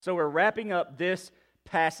So we're wrapping up this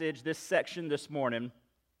passage, this section this morning,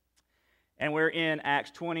 and we're in Acts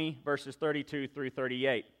 20, verses 32 through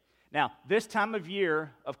 38. Now, this time of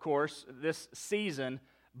year, of course, this season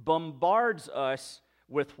bombards us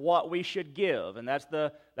with what we should give, and that's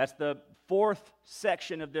the fourth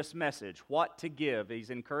section of this message, what to give. He's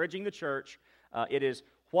encouraging the church. It is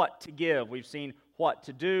what to give. We've seen what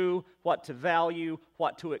to do, what to value,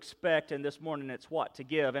 what to expect, and this morning it's what to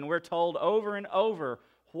give. And we're told over and over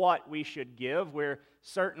what we should give. We're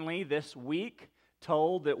certainly this week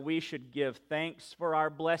told that we should give thanks for our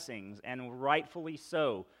blessings, and rightfully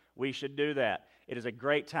so. We should do that. It is a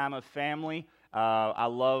great time of family. I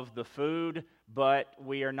love the food, but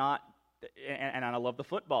we are not, and I love the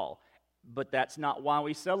football, but that's not why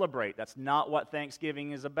we celebrate. That's not what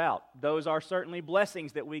Thanksgiving is about. Those are certainly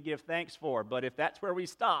blessings that we give thanks for, but if that's where we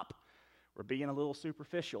stop, we're being a little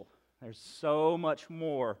superficial. There's so much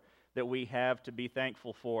more that we have to be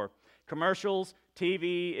thankful for. Commercials,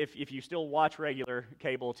 TV, if you still watch regular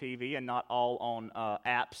cable TV and not all on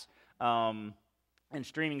apps and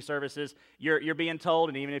streaming services, you're being told,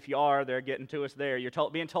 and even if you are, they're getting to us there, you're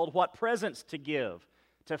being told what presents to give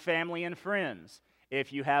to family and friends.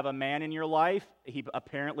 If you have a man in your life, he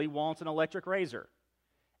apparently wants an electric razor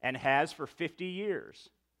and has for 50 years.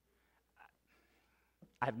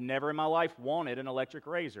 I've never in my life wanted an electric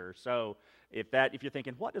razor. So if you're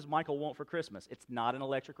thinking, what does Michael want for Christmas? It's not an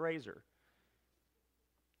electric razor.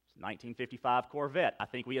 It's a 1955 Corvette. I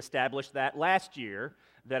think we established that last year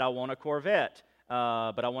that I want a Corvette,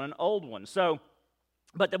 but I want an old one.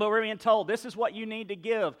 But we're being told this is what you need to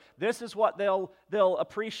give. This is what they'll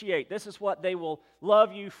appreciate. This is what they will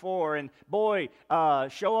love you for. And boy,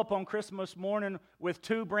 show up on Christmas morning with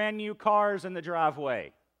 2 brand new cars in the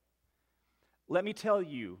driveway. Let me tell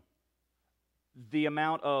you the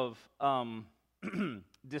amount of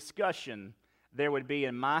discussion there would be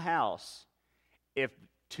in my house if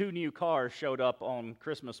 2 new cars showed up on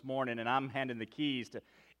Christmas morning and I'm handing the keys to.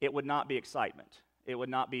 It would not be excitement. It would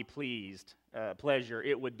not be pleasure.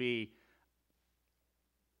 It would be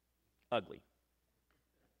ugly.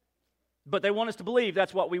 But they want us to believe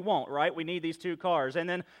that's what we want, right? We need these 2 cars. And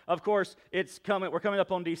then, of course, we're coming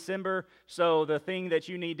up on December, so the thing that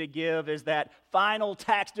you need to give is that final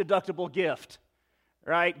tax-deductible gift,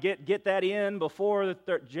 right? Get that in before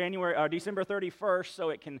December 31st so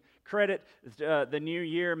it can credit the new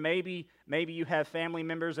year. Maybe you have family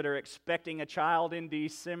members that are expecting a child in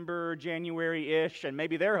December, January-ish, and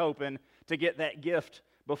maybe they're hoping to get that gift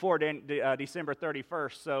before December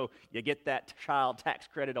 31st, so you get that child tax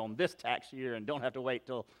credit on this tax year and don't have to wait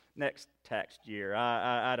till next tax year.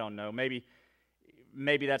 I don't know. Maybe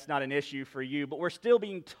that's not an issue for you, but we're still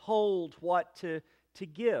being told what to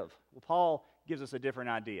give. Well, Paul gives us a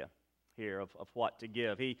different idea here of what to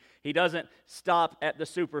give. He doesn't stop at the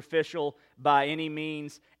superficial by any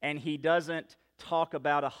means, and he doesn't talk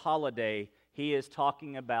about a holiday. He is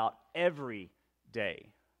talking about every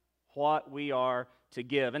day, what we are to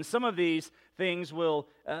give. And some of these things will,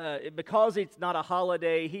 because it's not a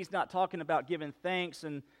holiday, he's not talking about giving thanks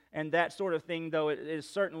and that sort of thing, though it is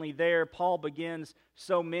certainly there. Paul begins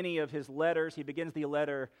so many of his letters. He begins the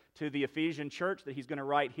letter to the Ephesian church that he's going to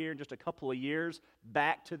write here in just a couple of years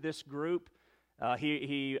back to this group.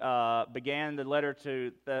 He began the letter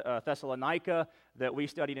to Thessalonica that we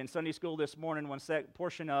studied in Sunday school this morning,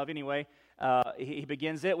 portion of anyway. He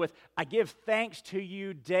begins it with, I give thanks to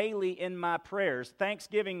you daily in my prayers.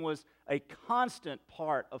 Thanksgiving was a constant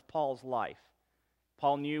part of Paul's life.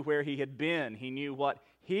 Paul knew where he had been. He knew what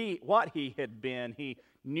he had been. He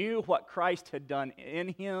knew what Christ had done in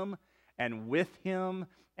him and with him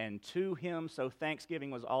and to him. So Thanksgiving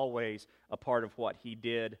was always a part of what he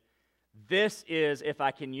did. This is, if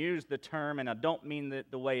I can use the term, and I don't mean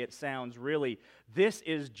that the way it sounds really, this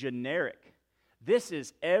is generic. This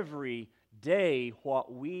is every day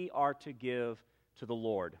what we are to give to the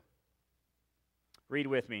Lord. Read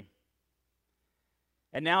with me.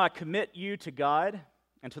 And now I commit you to God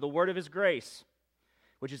and to the word of his grace,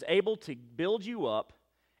 which is able to build you up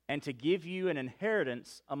and to give you an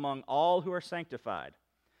inheritance among all who are sanctified.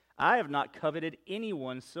 I have not coveted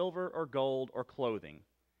anyone's silver or gold or clothing.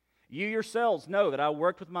 You yourselves know that I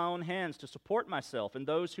worked with my own hands to support myself and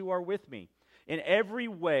those who are with me. In every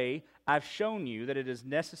way, I've shown you that it is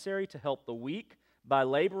necessary to help the weak by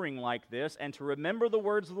laboring like this and to remember the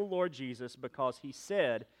words of the Lord Jesus, because he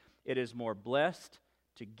said, it is more blessed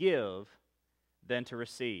to give than to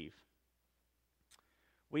receive.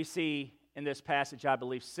 We see in this passage, I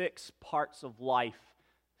believe, 6 parts of life,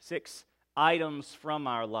 6 items from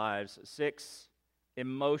our lives, 6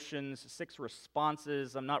 emotions, 6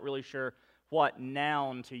 responses. I'm not really sure what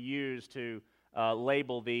noun to use to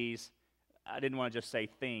label these. I didn't want to just say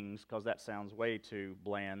things because that sounds way too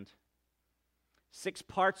bland. 6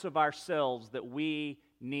 parts of ourselves that we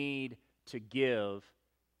need to give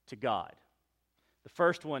to God. The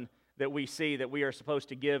first one that we see that we are supposed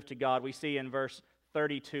to give to God, we see in verse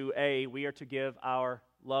 32a, we are to give our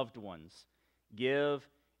loved ones. Give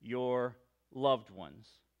your loved ones.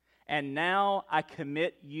 And now I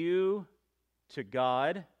commit you to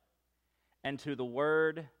God and to the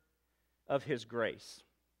word of His grace.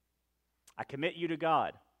 I commit you to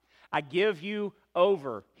God. I give you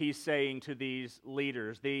over, he's saying to these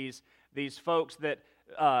leaders, these folks that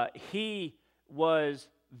he was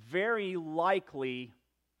very likely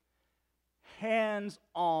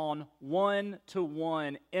hands-on,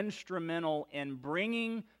 one-to-one, instrumental in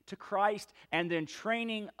bringing to Christ and then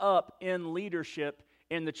training up in leadership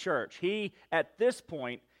in the church. He, at this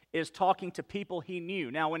point, is talking to people he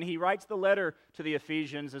knew. Now, when he writes the letter to the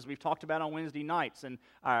Ephesians, as we've talked about on Wednesday nights, and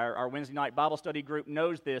our Wednesday night Bible study group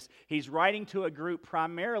knows this, he's writing to a group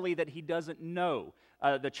primarily that he doesn't know.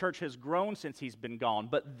 The church has grown since he's been gone.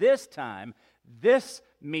 But this time, this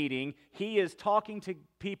meeting, he is talking to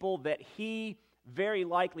people that he very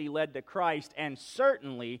likely led to Christ and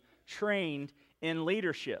certainly trained in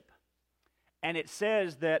leadership. And it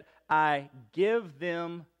says that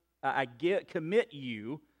commit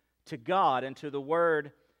you to God and to the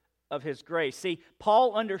word of His grace. See,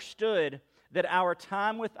 Paul understood that our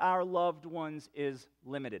time with our loved ones is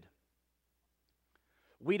limited.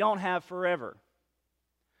 We don't have forever.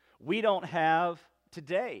 We don't have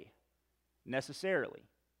today, necessarily.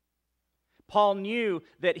 Paul knew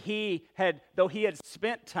that though he had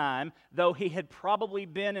spent time, though he had probably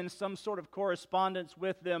been in some sort of correspondence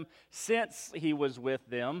with them since he was with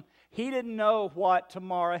them, he didn't know what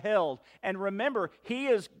tomorrow held. And remember, he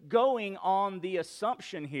is going on the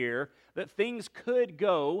assumption here that things could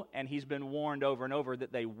go, and he's been warned over and over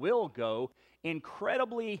that they will go,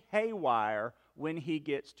 incredibly haywire when he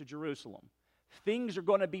gets to Jerusalem. Things are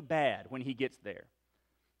going to be bad when he gets there.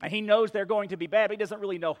 And he knows they're going to be bad, but he doesn't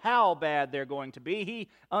really know how bad they're going to be. He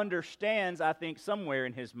understands, I think, somewhere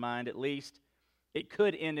in his mind at least, it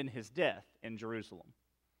could end in his death in Jerusalem.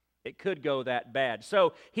 It could go that bad.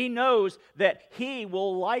 So he knows that he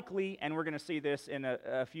will likely, and we're going to see this in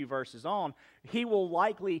a few verses on, he will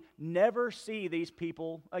likely never see these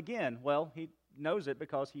people again. Well, he knows it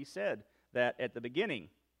because he said that at the beginning,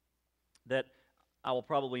 that I will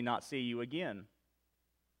probably not see you again.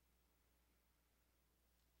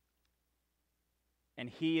 And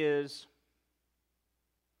he is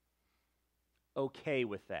okay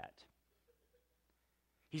with that.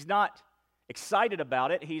 He's not excited about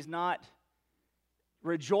it. He's not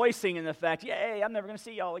rejoicing in the fact, yay, I'm never going to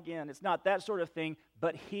see y'all again. It's not that sort of thing,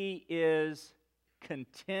 but he is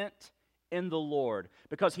content in the Lord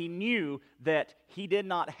because he knew that he did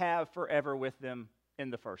not have forever with them in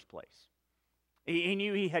the first place. He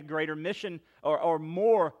knew he had greater mission or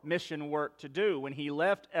more mission work to do. When he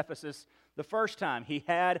left Ephesus the first time, he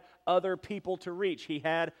had other people to reach. He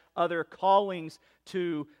had other callings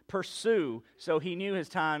to pursue. So he knew his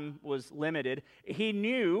time was limited. He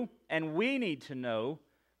knew, and we need to know,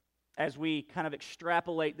 as we kind of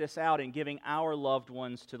extrapolate this out in giving our loved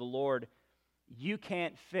ones to the Lord, you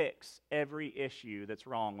can't fix every issue that's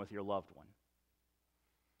wrong with your loved one.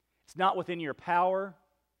 It's not within your power.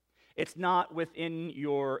 It's not within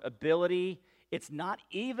your ability. It's not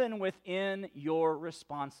even within your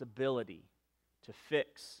responsibility to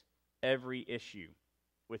fix every issue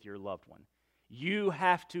with your loved one. You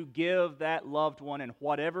have to give that loved one and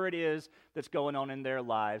whatever it is that's going on in their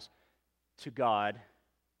lives to God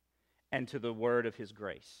and to the word of His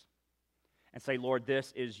grace. And say, Lord,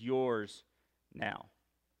 this is yours now.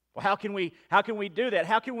 Well, how can we do that?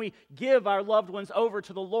 How can we give our loved ones over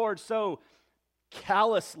to the Lord so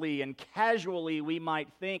callously and casually we might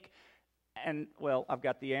think, and, well, I've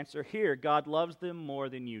got the answer here. God loves them more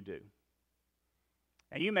than you do.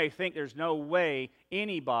 And you may think there's no way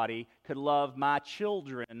anybody could love my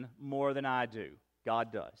children more than I do.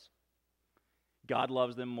 God does. God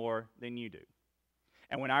loves them more than you do.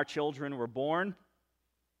 And when our children were born,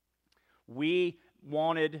 we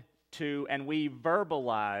wanted to, and we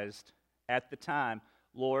verbalized at the time,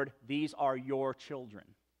 Lord, these are your children.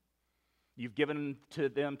 You've given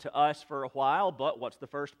them to us for a while, but what's the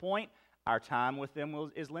first point? Our time with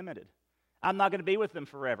them is limited. I'm not going to be with them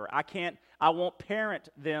forever. I won't parent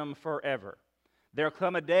them forever. There'll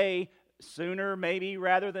come a day, sooner maybe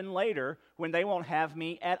rather than later, when they won't have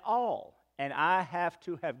me at all. And I have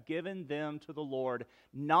to have given them to the Lord,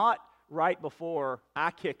 not right before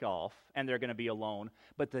I kick off and they're going to be alone,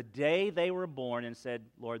 but the day they were born and said,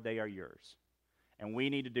 Lord, they are yours. And we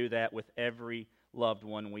need to do that with every loved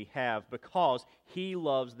one we have because He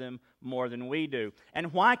loves them more than we do.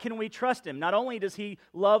 And why can we trust Him? Not only does He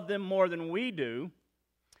love them more than we do,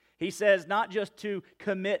 He says not just to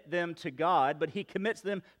commit them to God, but He commits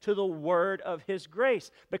them to the word of His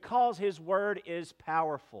grace because His word is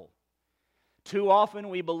powerful. Too often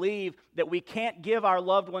we believe that we can't give our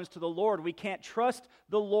loved ones to the Lord. We can't trust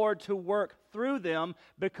the Lord to work through them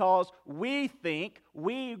because we think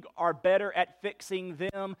we are better at fixing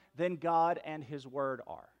them than God and His Word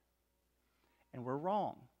are. And we're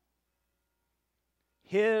wrong.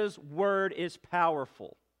 His Word is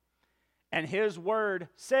powerful. And His Word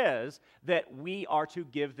says that we are to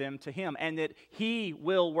give them to Him and that He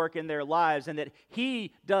will work in their lives and that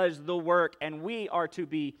He does the work and we are to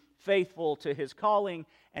be faithful to His calling,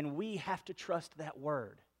 and we have to trust that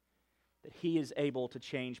word, that He is able to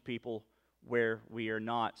change people where we are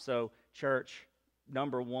not. So, church,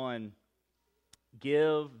 number one,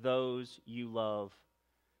 give those you love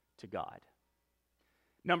to God.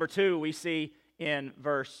 Number two, we see in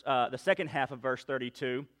the second half of verse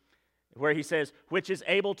 32, where he says, which is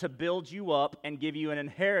able to build you up and give you an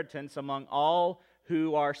inheritance among all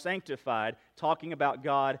who are sanctified, talking about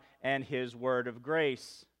God and His word of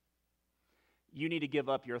grace. You need to give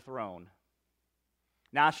up your throne.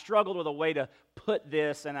 Now, I struggled with a way to put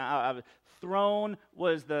this, and throne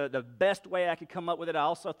was the best way I could come up with it. I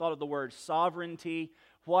also thought of the word sovereignty.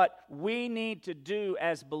 What we need to do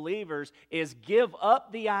as believers is give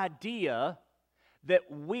up the idea that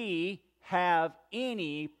we have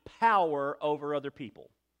any power over other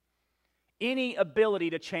people, any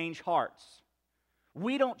ability to change hearts.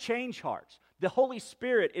 We don't change hearts. The Holy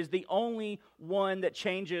Spirit is the only one that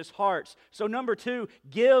changes hearts. So number two,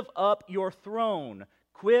 give up your throne.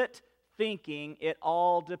 Quit thinking it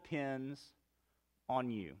all depends on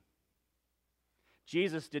you.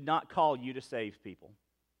 Jesus did not call you to save people.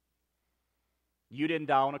 You didn't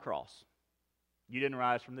die on a cross. You didn't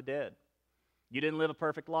rise from the dead. You didn't live a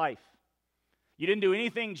perfect life. You didn't do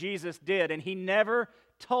anything Jesus did, and He never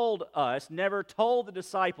told the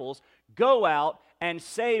disciples, go out and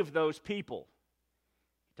save those people.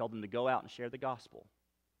 He told them to go out and share the gospel.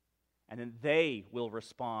 And then they will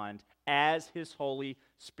respond as His Holy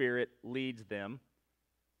Spirit leads them,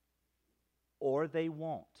 or they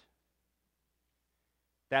won't.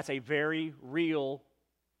 That's a very real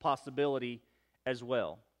possibility as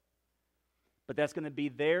well. But that's going to be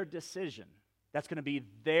their decision. That's going to be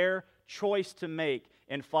their choice to make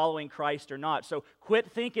in following Christ or not. So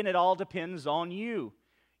quit thinking it all depends on you.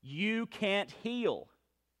 You can't heal.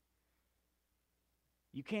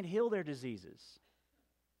 You can't heal their diseases.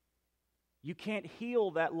 You can't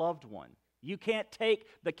heal that loved one. You can't take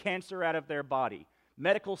the cancer out of their body.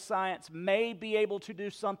 Medical science may be able to do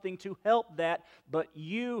something to help that, but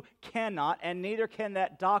you cannot, and neither can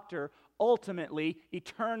that doctor ultimately,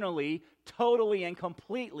 eternally, totally, and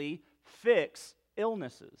completely fix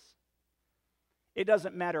illnesses. It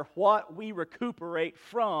doesn't matter what we recuperate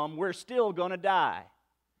from, we're still going to die.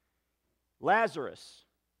 Lazarus,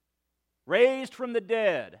 raised from the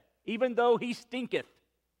dead, even though he stinketh,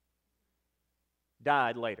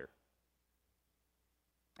 died later.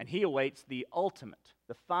 And he awaits the ultimate,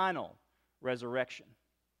 the final resurrection.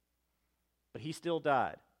 But he still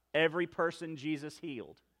died. Every person Jesus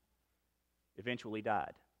healed eventually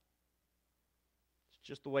died. It's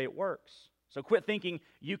just the way it works. So quit thinking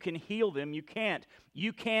you can heal them. You can't.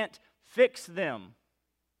 You can't fix them.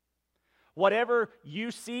 Whatever you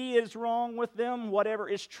see is wrong with them, whatever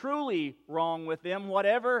is truly wrong with them,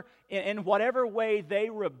 in whatever way they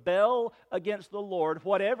rebel against the Lord,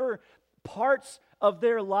 whatever parts of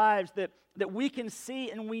their lives that we can see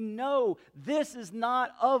and we know this is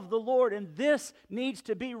not of the Lord and this needs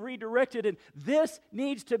to be redirected and this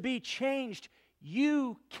needs to be changed,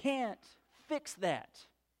 you can't fix that.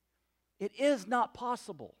 It is not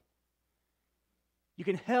possible. You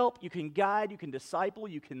can help, you can guide, you can disciple,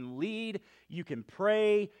 you can lead, you can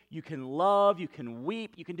pray, you can love, you can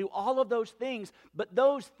weep, you can do all of those things, but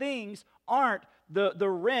those things aren't the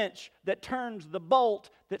wrench that turns the bolt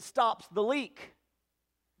that stops the leak.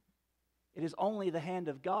 It is only the hand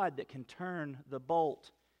of God that can turn the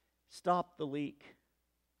bolt, stop the leak,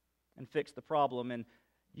 and fix the problem. And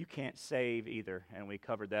you can't save either, and we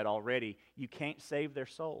covered that already. You can't save their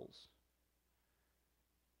souls.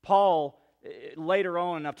 Paul, later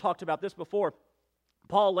on, and I've talked about this before,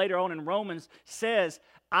 Paul later on in Romans says,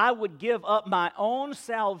 I would give up my own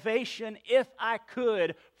salvation if I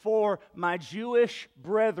could for my Jewish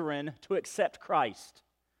brethren to accept Christ.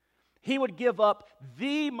 He would give up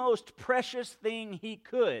the most precious thing he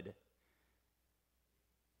could.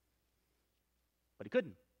 But he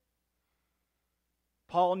couldn't.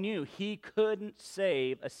 Paul knew he couldn't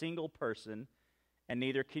save a single person, and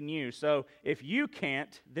neither can you. So if you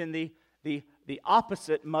can't, then the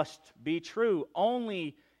opposite must be true.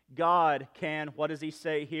 Only God can, what does he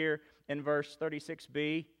say here in verse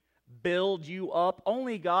 36b? Build you up.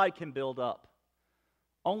 Only God can build up.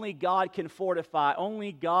 Only God can fortify.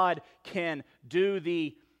 Only God can do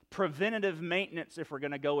the preventative maintenance, if we're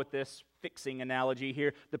going to go with this fixing analogy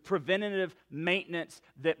here, the preventative maintenance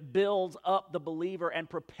that builds up the believer and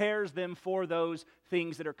prepares them for those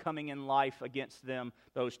things that are coming in life against them,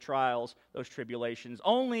 those trials, those tribulations.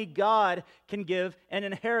 Only God can give an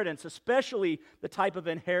inheritance, especially the type of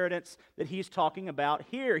inheritance that he's talking about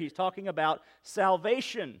here. He's talking about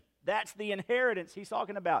salvation. That's the inheritance he's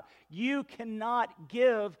talking about. You cannot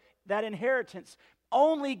give that inheritance.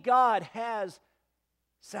 Only God has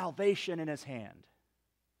salvation in his hand.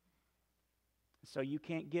 So you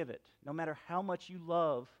can't give it, no matter how much you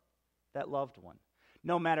love that loved one.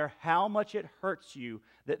 No matter how much it hurts you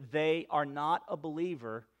that they are not a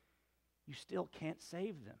believer, you still can't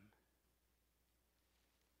save them.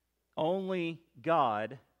 Only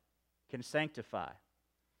God can sanctify.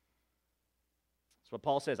 That's what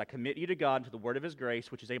Paul says. I commit you to God and to the word of his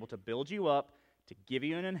grace, which is able to build you up, to give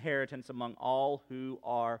you an inheritance among all who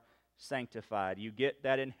are sanctified. You get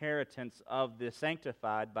that inheritance of the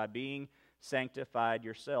sanctified by being sanctified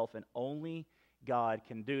yourself, and only God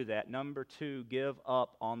can do that. Number 2, give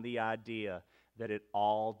up on the idea that it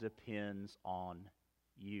all depends on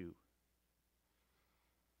you.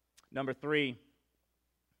 Number 3,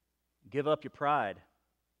 give up your pride.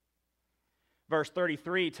 Verse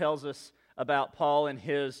 33 tells us about Paul and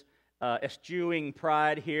his eschewing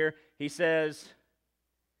pride here. He says,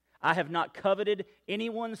 I have not coveted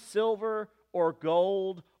anyone's silver or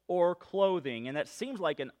gold or clothing. And that seems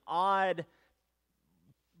like an odd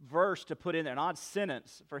verse to put in there, an odd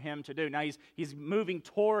sentence for him to do. Now he's moving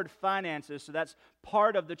toward finances, so that's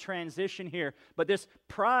part of the transition here. But this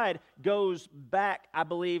pride goes back, I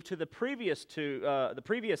believe, to the previous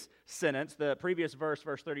sentence, the previous verse,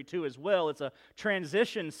 verse 32 as well. It's a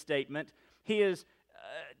transition statement. He is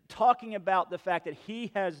talking about the fact that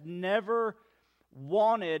he has never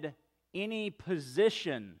wanted any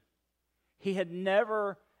position. He had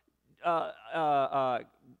never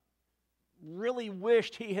really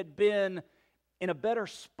wished he had been in a better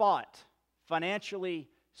spot financially,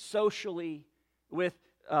 socially, with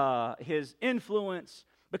his influence.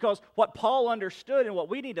 Because what Paul understood and what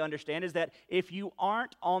we need to understand is that if you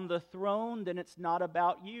aren't on the throne, then it's not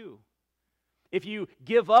about you. If you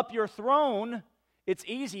give up your throne, it's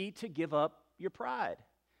easy to give up your pride.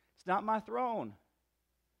 It's not my throne.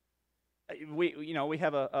 We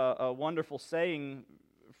have a wonderful saying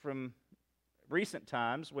from recent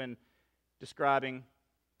times when describing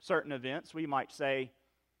certain events. We might say,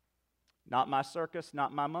 not my circus,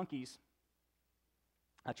 not my monkeys.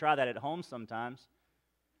 I try that at home sometimes.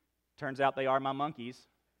 Turns out they are my monkeys.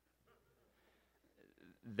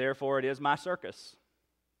 Therefore, it is my circus.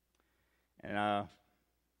 And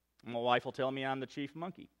my wife will tell me I'm the chief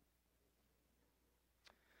monkey.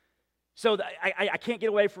 So I can't get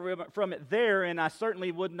away from it there, and I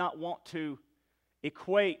certainly would not want to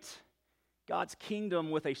equate God's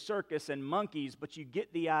kingdom with a circus and monkeys, but you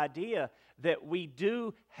get the idea that we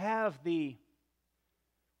do have the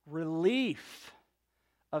relief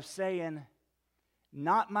of saying,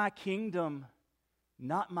 not my kingdom,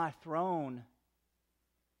 not my throne,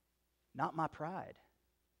 not my pride.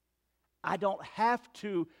 I don't have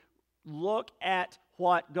to look at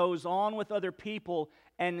what goes on with other people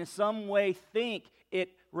and in some way think it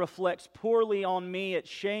reflects poorly on me, it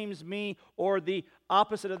shames me, or the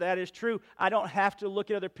opposite of that is true. I don't have to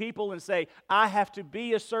look at other people and say, I have to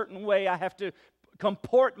be a certain way, I have to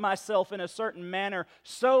comport myself in a certain manner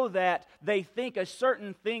so that they think a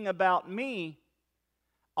certain thing about me.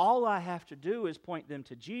 All I have to do is point them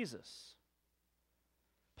to Jesus.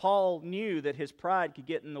 Paul knew that his pride could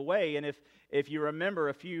get in the way, and if you remember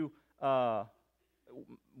a few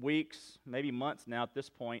weeks, maybe months now at this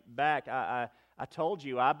point back, I told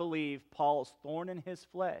you I believe Paul's thorn in his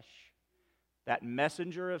flesh, that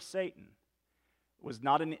messenger of Satan, was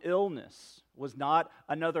not an illness, was not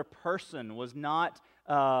another person, was not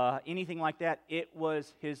anything like that. It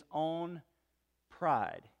was his own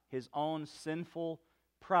pride, his own sinful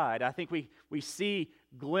pride. I think we see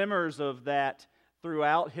glimmers of that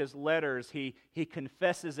throughout his letters. He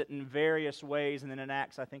confesses it in various ways, and then in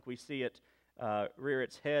Acts I think we see it rear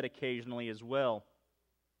its head occasionally as well.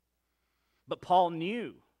 But Paul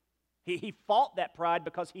knew. He fought that pride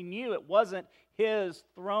because he knew it wasn't his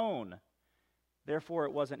throne. Therefore,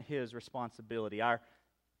 it wasn't his responsibility. Our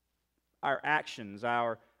actions,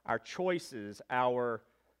 our choices,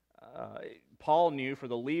 Paul knew for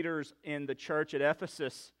the leaders in the church at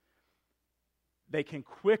Ephesus, they can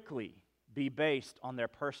quickly be based on their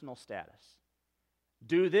personal status.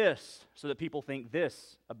 Do this so that people think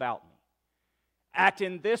this about me. Act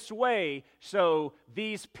in this way so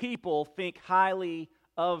these people think highly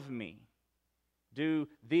of me. Do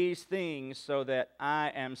these things so that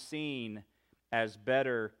I am seen as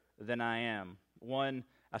better than I am. One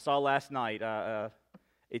I saw last night,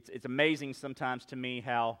 it's amazing sometimes to me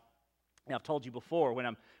how, I've told you before, when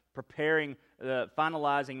I'm preparing,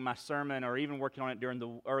 finalizing my sermon or even working on it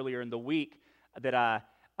earlier in the week, that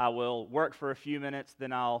I will work for a few minutes,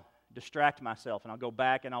 then I'll distract myself and I'll go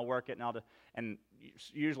back and I'll work it and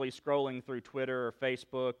usually scrolling through Twitter or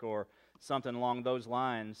Facebook or something along those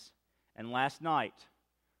lines. And last night,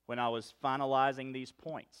 when I was finalizing these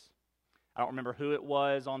points, I don't remember who it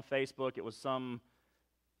was on Facebook. It was some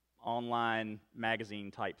online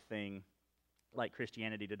magazine type thing, like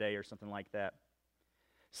Christianity Today or something like that.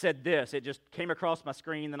 Said this. It just came across my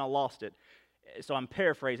screen, then I lost it. So I'm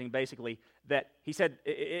paraphrasing basically that he said,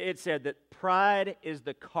 it said that pride is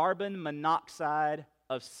the carbon monoxide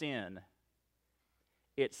of sin.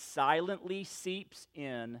 It silently seeps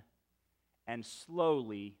in and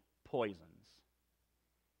slowly poisons.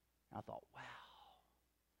 And I thought, wow,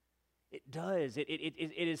 it does. It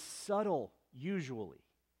is subtle usually.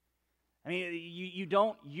 I mean, you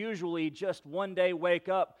don't usually just one day wake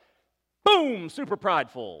up, boom, super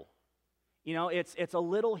prideful. You know, it's a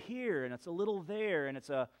little here and it's a little there and it's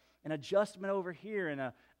an adjustment over here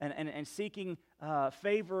and seeking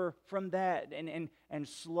favor from that and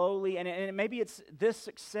slowly and maybe it's this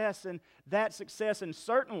success and that success, and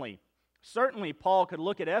certainly Paul could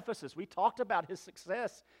look at Ephesus. We talked about his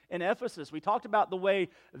success in Ephesus. We talked about the way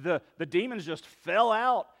the demons just fell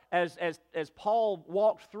out as Paul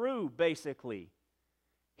walked through, basically.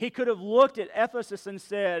 He could have looked at Ephesus and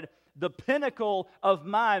said, the pinnacle of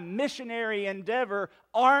my missionary endeavor,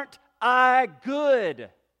 aren't I good?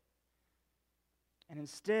 And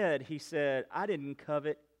instead, he said, I didn't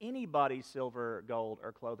covet anybody's silver, gold,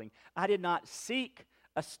 or clothing. I did not seek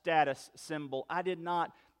a status symbol. I did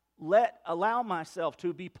not allow myself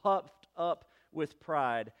to be puffed up with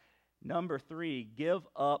pride. Number 3, give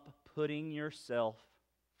up putting yourself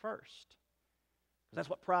first. Because that's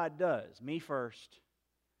what pride does. Me first,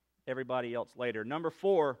 everybody else later. Number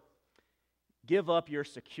 4, give up your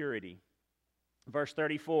security. Verse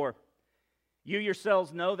 34, you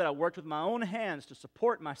yourselves know that I worked with my own hands to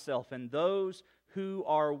support myself and those who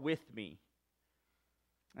are with me.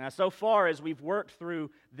 Now, so far as we've worked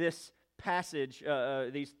through this passage,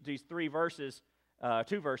 these 3 verses,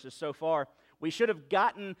 2 verses so far, we should have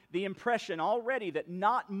gotten the impression already that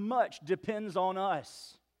not much depends on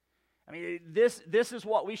us. I mean, this is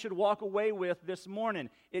what we should walk away with this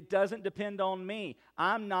morning. It doesn't depend on me.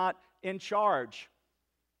 I'm not in charge.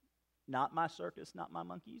 Not my circus, not my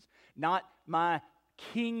monkeys, not my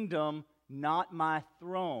kingdom, not my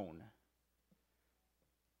throne.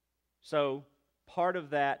 So, part of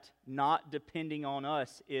that not depending on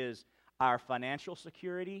us is our financial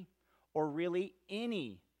security or really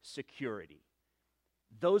any security.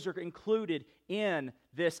 Those are included in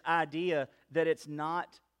this idea that it's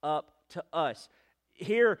not up to us.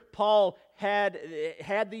 Here, Paul had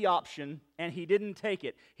the option, and he didn't take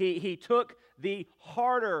it. He took the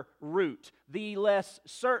harder route, the less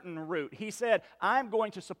certain route. He said, I'm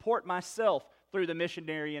going to support myself through the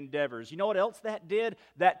missionary endeavors. You know what else that did?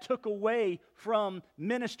 That took away from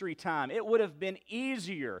ministry time. It would have been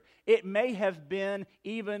easier. It may have been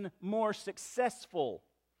even more successful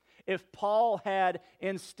if Paul had,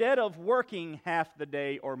 instead of working half the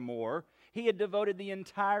day or more, he had devoted the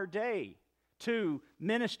entire day to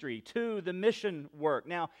ministry, to the mission work.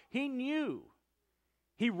 Now, he knew,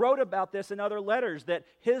 he wrote about this in other letters, that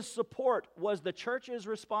his support was the church's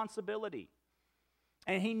responsibility.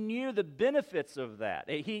 And he knew the benefits of that.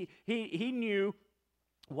 He knew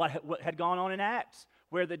what had gone on in Acts,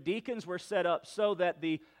 where the deacons were set up so that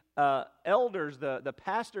the elders, the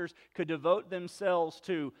pastors, could devote themselves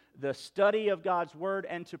to the study of God's Word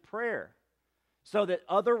and to prayer, so that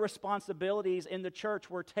other responsibilities in the church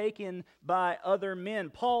were taken by other men.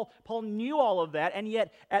 Paul knew all of that, and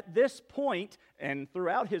yet at this point, and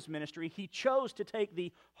throughout his ministry, he chose to take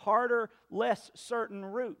the harder, less certain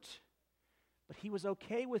route. But he was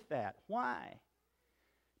okay with that. Why?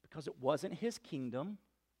 Because it wasn't his kingdom.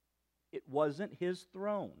 It wasn't his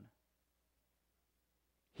throne.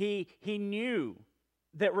 He knew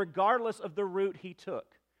that regardless of the route he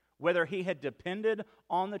took, whether he had depended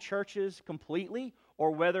on the churches completely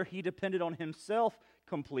or whether he depended on himself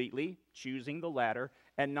completely, choosing the latter,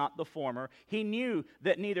 and not the former. He knew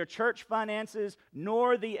that neither church finances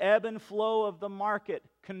nor the ebb and flow of the market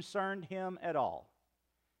concerned him at all.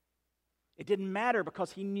 It didn't matter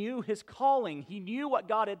because he knew his calling. He knew what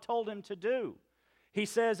God had told him to do. He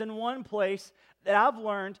says in one place that I've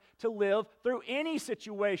learned to live through any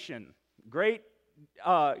situation, great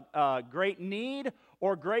need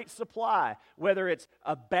or great supply, whether it's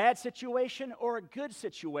a bad situation or a good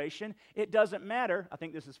situation, it doesn't matter. I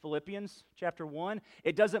think this is Philippians chapter 1.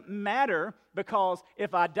 It doesn't matter because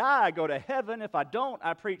if I die, I go to heaven. If I don't,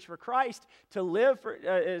 I preach for Christ. To live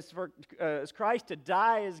is Christ, to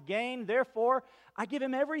die is gain. Therefore, I give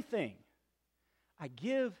him everything. I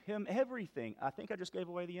give him everything. I think I just gave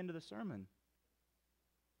away the end of the sermon.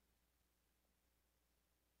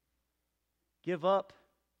 Give up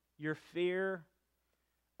your fear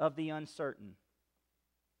of the uncertain.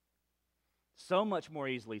 So much more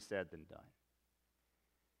easily said than done.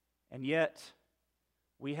 And yet,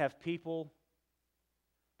 we have people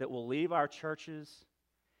that will leave our churches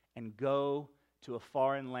and go to a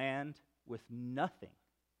foreign land with nothing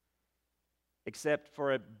except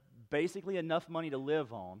for basically enough money to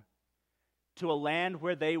live on, to a land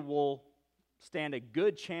where they will stand a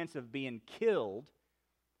good chance of being killed,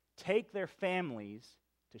 take their families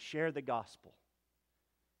to share the gospel.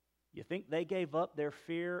 You think they gave up their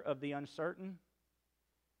fear of the uncertain?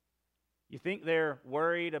 You think they're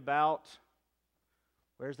worried about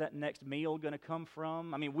where's that next meal going to come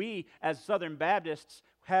from? I mean, we as Southern Baptists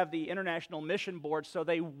have the International Mission Board, so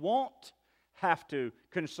they won't have to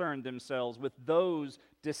concern themselves with those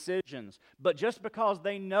decisions. But just because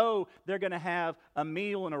they know they're going to have a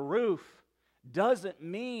meal and a roof doesn't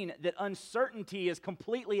mean that uncertainty is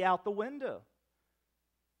completely out the window.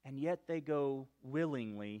 And yet they go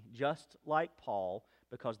willingly, just like Paul,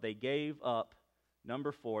 because they gave up,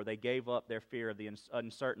 number 4, they gave up their fear of the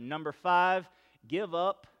uncertain. Number 5, give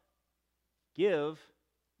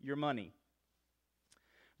your money.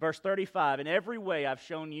 Verse 35, in every way I've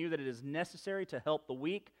shown you that it is necessary to help the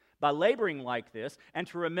weak by laboring like this, and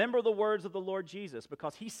to remember the words of the Lord Jesus,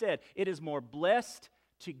 because he said, it is more blessed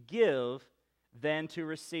to give than to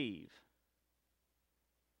receive.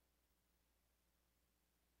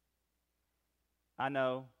 I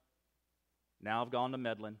know, now I've gone to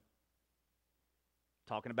meddling,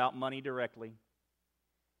 talking about money directly.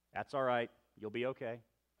 That's all right, you'll be okay.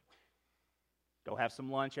 Go have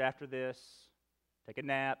some lunch after this, take a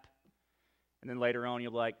nap, and then later on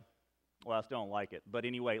you'll be like, well, I still don't like it. But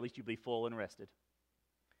anyway, at least you'll be full and rested.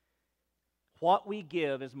 What we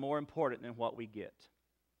give is more important than what we get.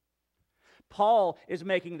 Paul is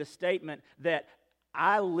making the statement that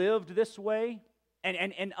I lived this way,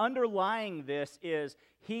 and underlying this is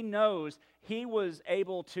he knows he was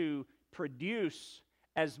able to produce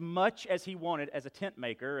as much as he wanted as a tent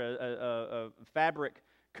maker, a fabric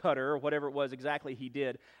cutter, or whatever it was exactly he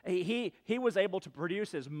did. He was able to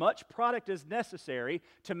produce as much product as necessary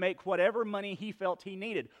to make whatever money he felt he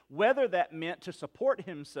needed, whether that meant to support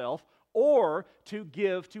himself or to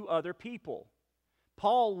give to other people.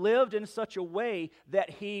 Paul lived in such a way that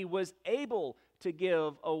he was able to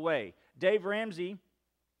give away. Dave Ramsey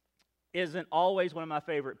isn't always one of my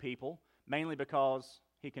favorite people, mainly because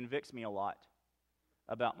he convicts me a lot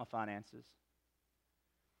about my finances.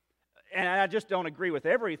 And I just don't agree with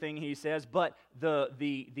everything he says, but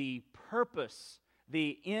the purpose,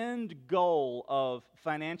 the end goal of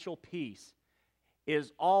financial peace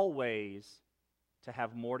is always to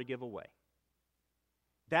have more to give away.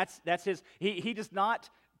 That's his. He does not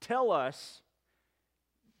tell us,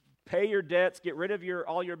 pay your debts, get rid of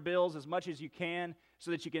all your bills as much as you can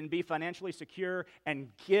so that you can be financially secure and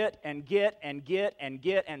get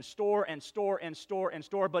and store and store and store and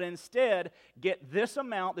store, but instead get this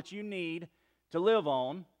amount that you need to live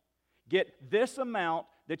on, get this amount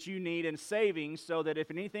that you need in savings so that if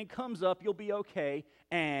anything comes up, you'll be okay,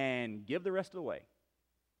 and give the rest away.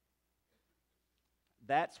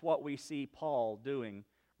 That's what we see Paul doing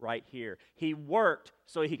right here. He worked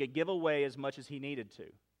so he could give away as much as he needed to.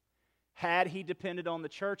 Had he depended on the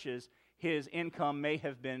churches, his income may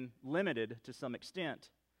have been limited to some extent,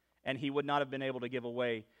 and he would not have been able to give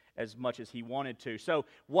away as much as he wanted to. So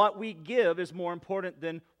what we give is more important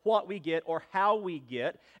than what we get or how we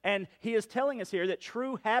get. And he is telling us here that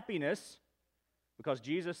true happiness, because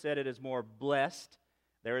Jesus said it is more blessed,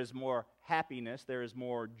 there is more happiness, there is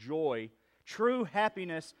more joy. True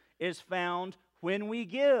happiness is found when we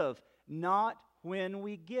give, not when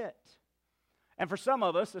we get. And for some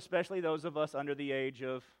of us, especially those of us under the age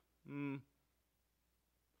of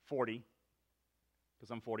 40, because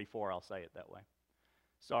I'm 44, I'll say it that way.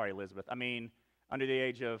 Sorry, Elizabeth. I mean, under the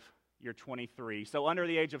age of, you're 23. So under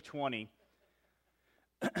the age of 20,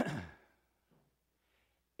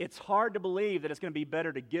 it's hard to believe that it's going to be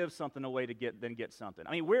better to give something away than get something.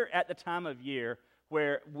 I mean, we're at the time of year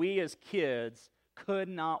where we as kids could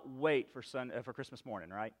not wait for Christmas morning,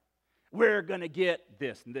 right? We're going to get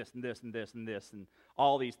this and this and this and this and this and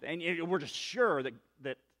all these things. And we're just sure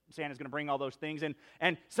that Santa's going to bring all those things.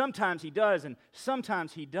 And sometimes he does, and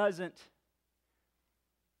sometimes he doesn't.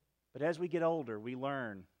 But as we get older, we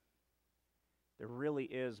learn there really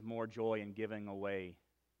is more joy in giving away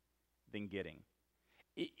than getting.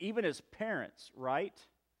 Even as parents, right?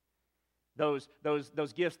 Those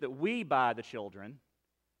gifts that we buy the children,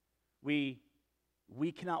 we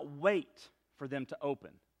cannot wait for them to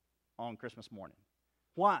open on Christmas morning.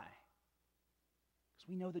 Why? Because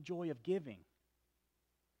we know the joy of giving.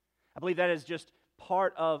 I believe that is just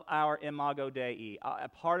part of our Imago Dei, a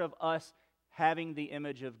part of us having the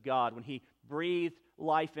image of God. When He breathed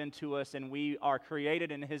life into us and we are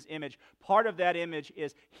created in His image, part of that image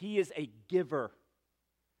is He is a giver.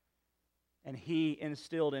 And He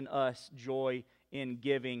instilled in us joy in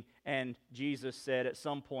giving. And Jesus said at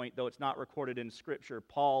some point, though it's not recorded in Scripture,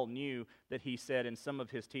 Paul knew that he said in some of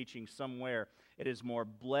his teachings somewhere, it is more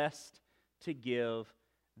blessed to give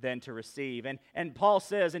than to receive. And Paul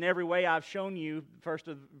says, in every way I've shown you, first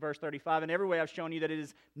of verse 35, in every way I've shown you that it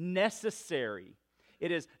is necessary.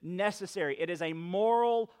 It is necessary. It is a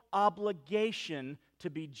moral obligation to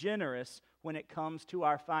be generous when it comes to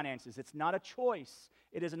our finances. It's not a choice.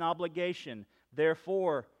 It is an obligation.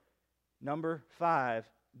 Therefore, number 5,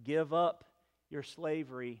 give up your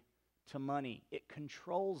slavery to money. It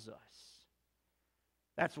controls us.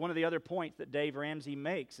 That's one of the other points that Dave Ramsey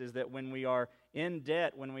makes, is that when we are in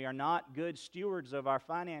debt, when we are not good stewards of our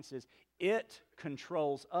finances, it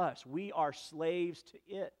controls us. We are slaves to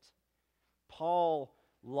it. Paul,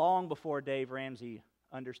 long before Dave Ramsey,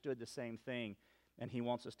 understood the same thing, and he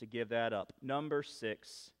wants us to give that up. Number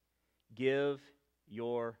 6, give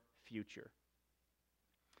your future.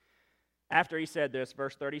 After he said this,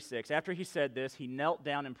 verse 36, after he said this, he knelt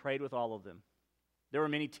down and prayed with all of them. There were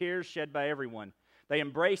many tears shed by everyone. They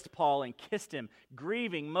embraced Paul and kissed him,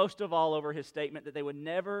 grieving most of all over his statement that they would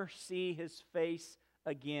never see his face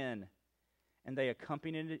again. And they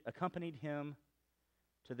accompanied him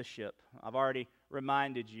to the ship. I've already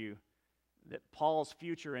reminded you that Paul's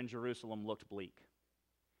future in Jerusalem looked bleak.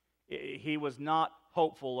 He was not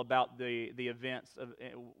hopeful about the events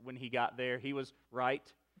when he got there. He was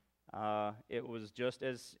right. It was just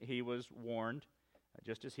as he was warned,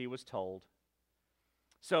 just as he was told.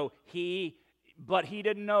 But he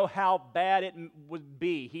didn't know how bad it would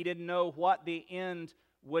be. He didn't know what the end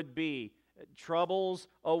would be. Troubles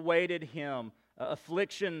awaited him,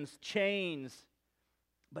 afflictions, chains,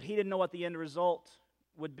 but he didn't know what the end result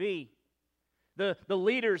would be. The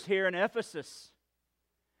leaders here in Ephesus,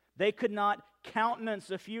 they could not countenance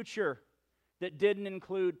a future that didn't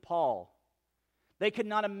include Paul. They could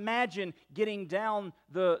not imagine getting down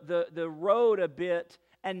the road a bit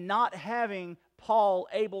and not having Paul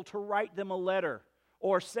able to write them a letter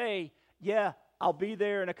or say, yeah, I'll be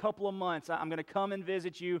there in a couple of months. I'm going to come and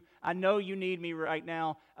visit you. I know you need me right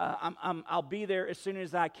now. I'll be there as soon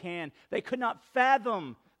as I can. They could not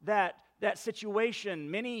fathom that situation.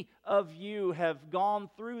 Many of you have gone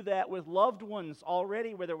through that with loved ones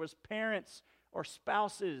already, whether it was parents or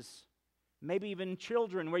spouses, maybe even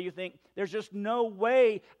children, where you think, there's just no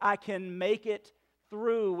way I can make it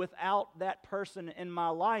through without that person in my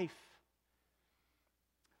life.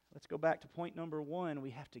 Let's go back to point number 1. We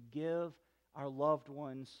have to give our loved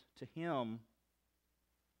ones to Him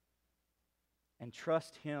and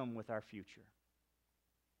trust Him with our future.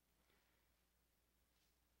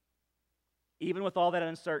 Even with all that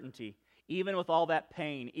uncertainty, even with all that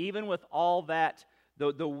pain, even with all that,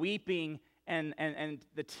 the weeping and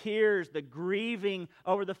the tears, the grieving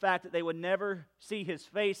over the fact that they would never see His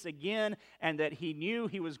face again and that he knew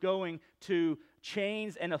he was going to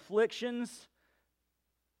chains and afflictions,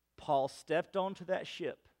 Paul stepped onto that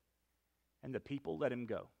ship and the people let him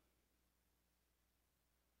go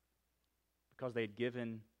because they had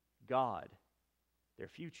given God their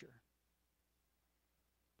future.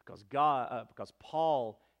 Because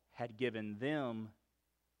Paul had given them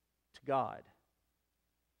to God.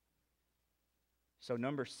 So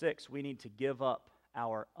number 6, we need to give up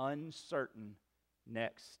our uncertain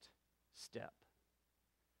next step.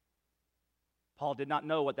 Paul did not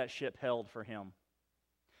know what that ship held for him.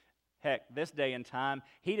 Heck, this day and time,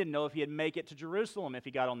 he didn't know if he'd make it to Jerusalem if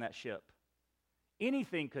he got on that ship.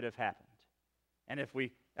 Anything could have happened. And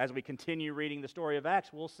as we continue reading the story of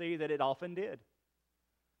Acts, we'll see that it often did.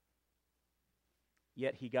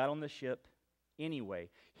 Yet he got on the ship anyway.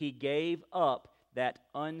 He gave up that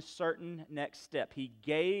uncertain next step. He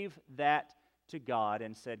gave that to God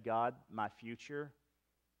and said, God, my future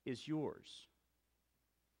is yours.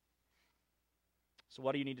 So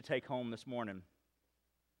what do you need to take home this morning?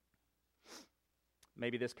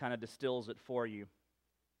 Maybe this kind of distills it for you.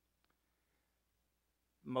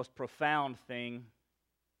 Most profound thing,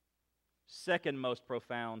 second most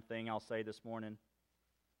profound thing I'll say this morning,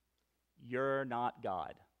 you're not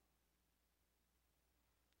God.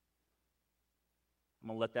 I'm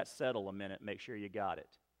going to let that settle a minute, make sure you got it.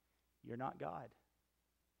 You're not God.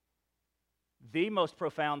 The most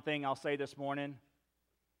profound thing I'll say this morning,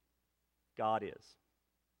 God is.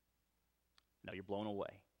 Now you're blown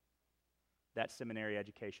away. That seminary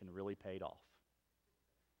education really paid off.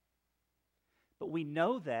 But we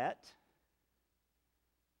know that,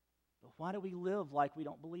 but why do we live like we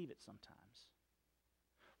don't believe it sometimes?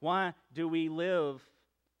 Why do we live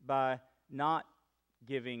by not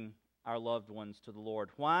giving our loved ones to the Lord?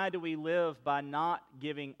 Why do we live by not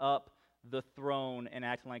giving up the throne and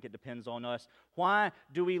acting like it depends on us? Why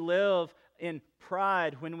do we live in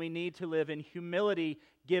pride when we need to live in humility,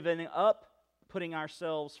 giving up putting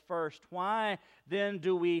ourselves first? Why then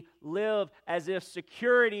do we live as if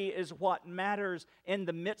security is what matters in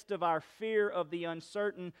the midst of our fear of the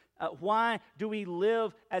uncertain? Why do we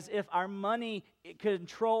live as if our money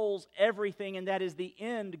controls everything and that is the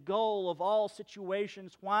end goal of all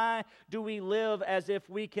situations? Why do we live as if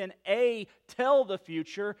we can A, tell the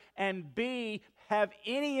future, and B, have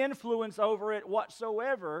any influence over it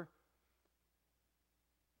whatsoever,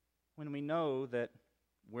 when we know that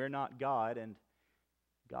we're not God and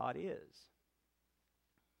God is?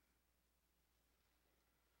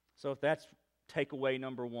 So if that's takeaway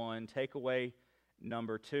number one, takeaway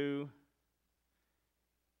number two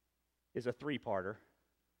is a three-parter.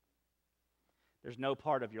 There's no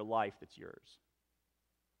part of your life that's yours.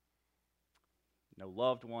 No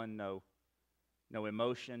loved one, no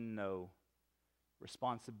emotion, no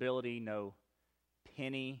responsibility, no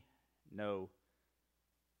penny, no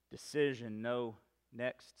decision, no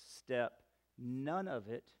next step. None of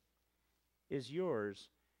it is yours.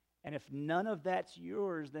 And if none of that's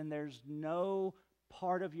yours, then there's no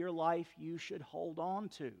part of your life you should hold on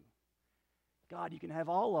to. God, you can have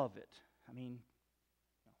all of it. I mean,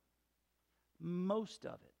 most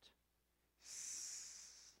of it.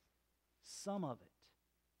 Some of it.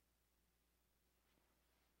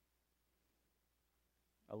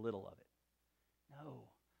 A little of it. No,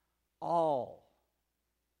 all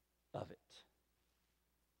of it.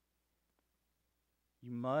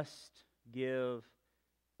 You must give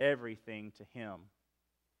everything to Him.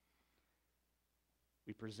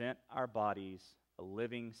 We present our bodies a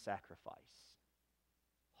living sacrifice,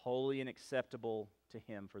 holy and acceptable to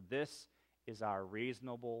Him, for this is our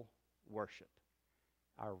reasonable worship,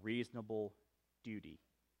 our reasonable duty.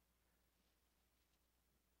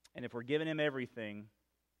 And if we're giving Him everything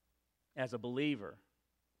as a believer,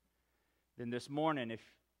 then this morning, if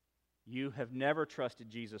you have never trusted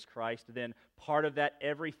Jesus Christ, then part of that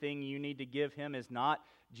everything you need to give Him is not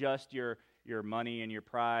just your money and your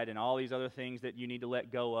pride and all these other things that you need to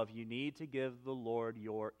let go of. You need to give the Lord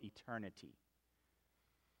your eternity.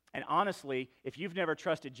 And honestly, if you've never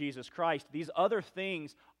trusted Jesus Christ, these other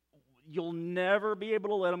things, you'll never be able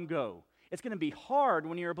to let them go. It's going to be hard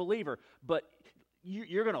when you're a believer, but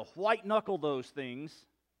you're going to white-knuckle those things.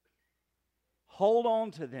 Hold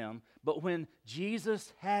on to them, but when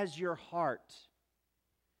Jesus has your heart,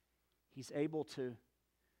 He's able to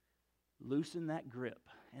loosen that grip,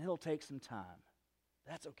 and it'll take some time.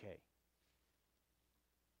 That's okay.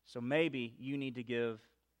 So maybe you need to give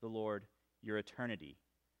the Lord your eternity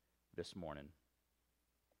this morning.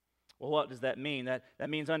 Well, what does that mean? That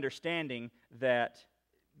means understanding that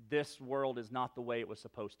this world is not the way it was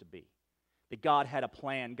supposed to be. That God had a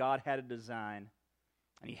plan, God had a design,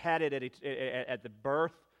 and He had it at the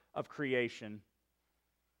birth of creation.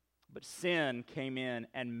 But sin came in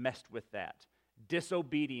and messed with that.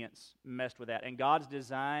 Disobedience messed with that. And God's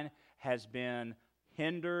design has been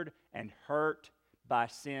hindered and hurt by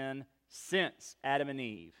sin since Adam and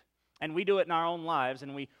Eve. And we do it in our own lives,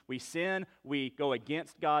 and we sin, we go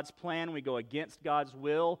against God's plan, we go against God's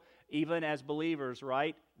will, even as believers,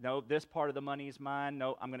 right? No, this part of the money is mine.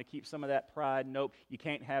 No, I'm going to keep some of that pride. Nope, you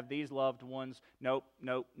can't have these loved ones. Nope.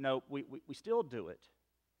 We still do it.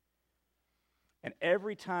 And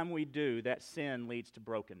every time we do, that sin leads to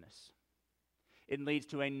brokenness. It leads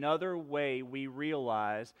to another way we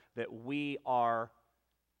realize that we are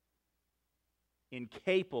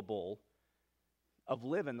incapable of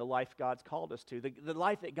living the life God's called us to, the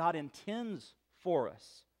life that God intends for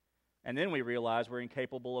us. And then we realize we're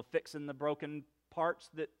incapable of fixing the broken parts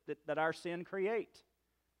that our sin create.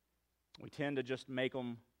 We tend to just make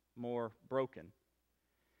them more broken?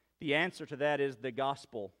 The answer to that is the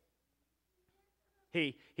gospel.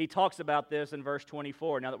 He talks about this in verse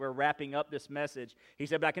 24. Now that we're wrapping up this message, he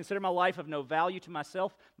said, "But I consider my life of no value to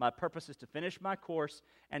myself. My purpose is to finish my course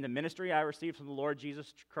and the ministry I received from the Lord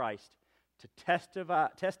Jesus Christ, to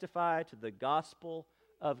testify to the gospel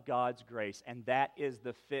of God's grace." And that is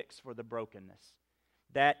the fix for the brokenness.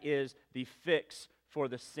 That is the fix for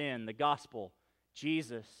the sin, the gospel.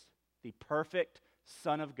 Jesus, the perfect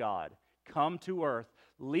Son of God, come to earth,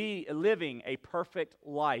 living a perfect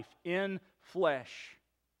life in flesh,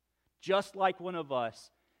 just like one of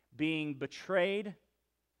us, being betrayed,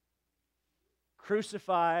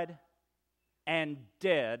 crucified, and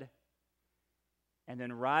dead, and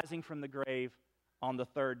then rising from the grave on the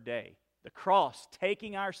third day. The cross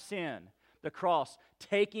taking our sin, the cross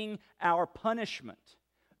taking our punishment,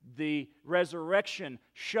 the resurrection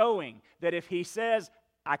showing that if he says,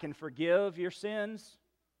 "I can forgive your sins,"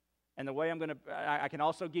 and the way I can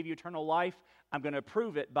also give you eternal life, I'm going to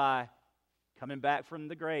prove it by coming back from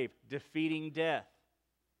the grave, defeating death.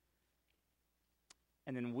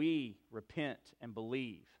 And then we repent and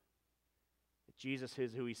believe that Jesus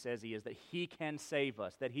is who he says he is, that he can save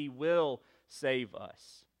us, that he will save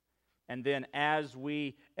us. And then as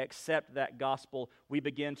we accept that gospel, we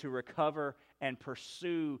begin to recover and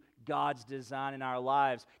pursue God's design in our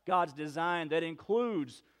lives. God's design that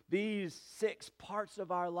includes these 6 parts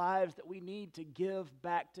of our lives that we need to give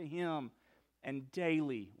back to him. And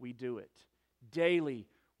daily we do it. Daily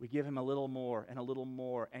we give him a little more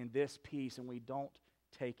and this piece, and we don't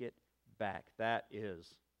take it back. That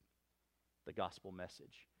is the gospel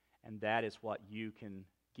message. And that is what you can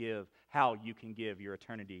give, how you can give your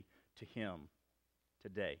eternity to him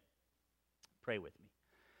today. Pray with me.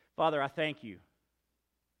 Father, I thank you.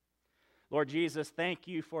 Lord Jesus, thank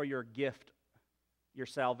you for your gift, your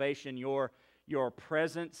salvation, your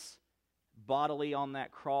presence bodily on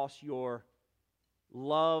that cross, your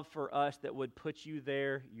love for us that would put you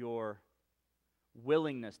there, your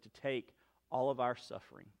willingness to take all of our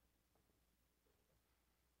suffering.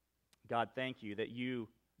 God, thank you that you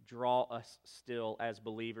draw us still as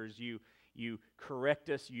believers. You correct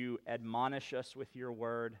us, you admonish us with your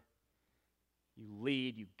word. You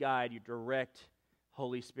lead, you guide, you direct.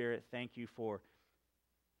 Holy Spirit, thank you for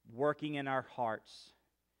working in our hearts,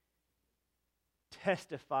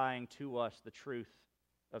 testifying to us the truth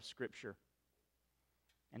of Scripture,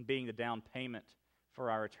 and being the down payment for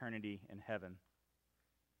our eternity in heaven.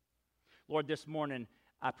 Lord, this morning,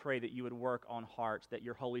 I pray that you would work on hearts, that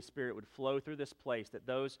your Holy Spirit would flow through this place, that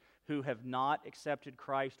those who have not accepted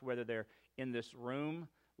Christ, whether they're in this room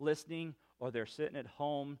listening or they're sitting at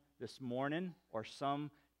home this morning or some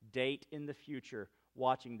date in the future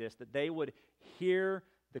watching this, that they would hear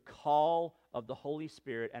the call of the Holy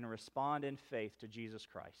Spirit and respond in faith to Jesus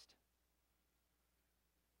Christ.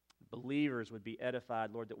 Believers would be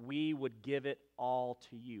edified, Lord, that we would give it all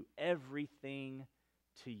to you, everything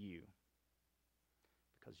to you.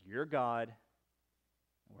 Because you're God,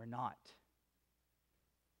 and we're not.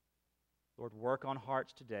 Lord, work on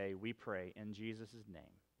hearts today, we pray, in Jesus' name.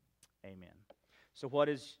 Amen. So what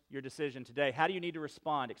is your decision today? How do you need to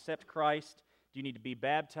respond? Accept Christ? Do you need to be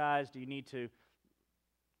baptized? Do you need to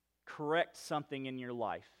correct something in your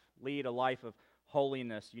life? Lead a life of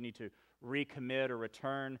holiness? You need to recommit or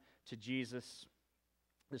return to Jesus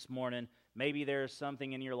this morning. Maybe there's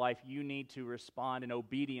something in your life you need to respond in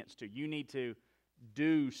obedience to. You need to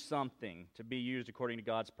do something to be used according to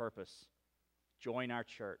God's purpose. Join our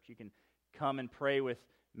church. You can come and pray with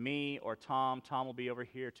me or Tom. Tom will be over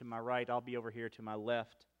here to my right. I'll be over here to my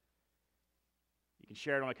left. You can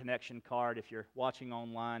share it on a connection card. If you're watching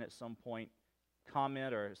online at some point,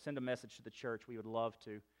 comment or send a message to the church. We would love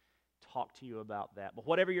to talk to you about that. But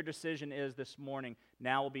whatever your decision is this morning,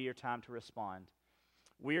 now will be your time to respond.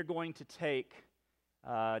 We are going to take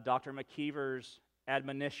Dr. McKeever's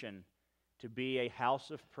admonition to be a house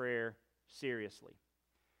of prayer seriously.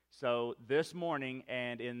 So this morning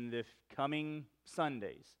and in the coming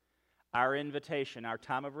Sundays, our invitation, our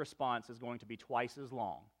time of response is going to be twice as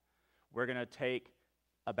long. We're going to take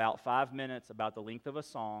about 5 minutes, about the length of a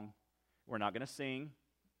song. We're not going to sing.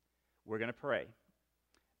 We're going to pray.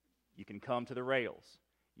 You can come to the rails.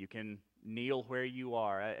 You can kneel where you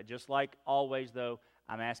are. Just like always, though,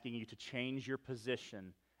 I'm asking you to change your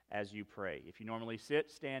position as you pray. If you normally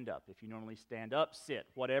sit, stand up. If you normally stand up, sit.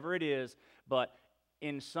 Whatever it is, but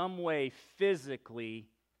in some way physically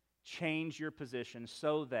change your position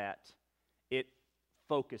so that it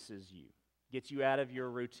focuses you, gets you out of your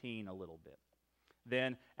routine a little bit.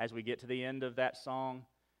 Then, as we get to the end of that song,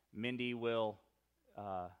 Mindy will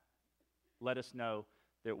let us know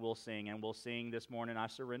that we'll sing. And we'll sing this morning, I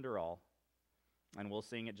Surrender All. And we'll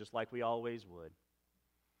sing it just like we always would.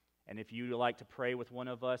 And if you would like to pray with one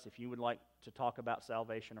of us, if you would like to talk about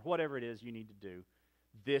salvation or whatever it is you need to do,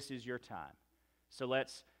 this is your time. So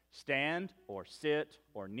let's stand or sit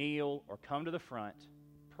or kneel or come to the front,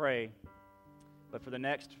 pray. But for the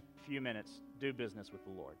next few minutes, do business with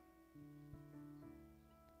the Lord.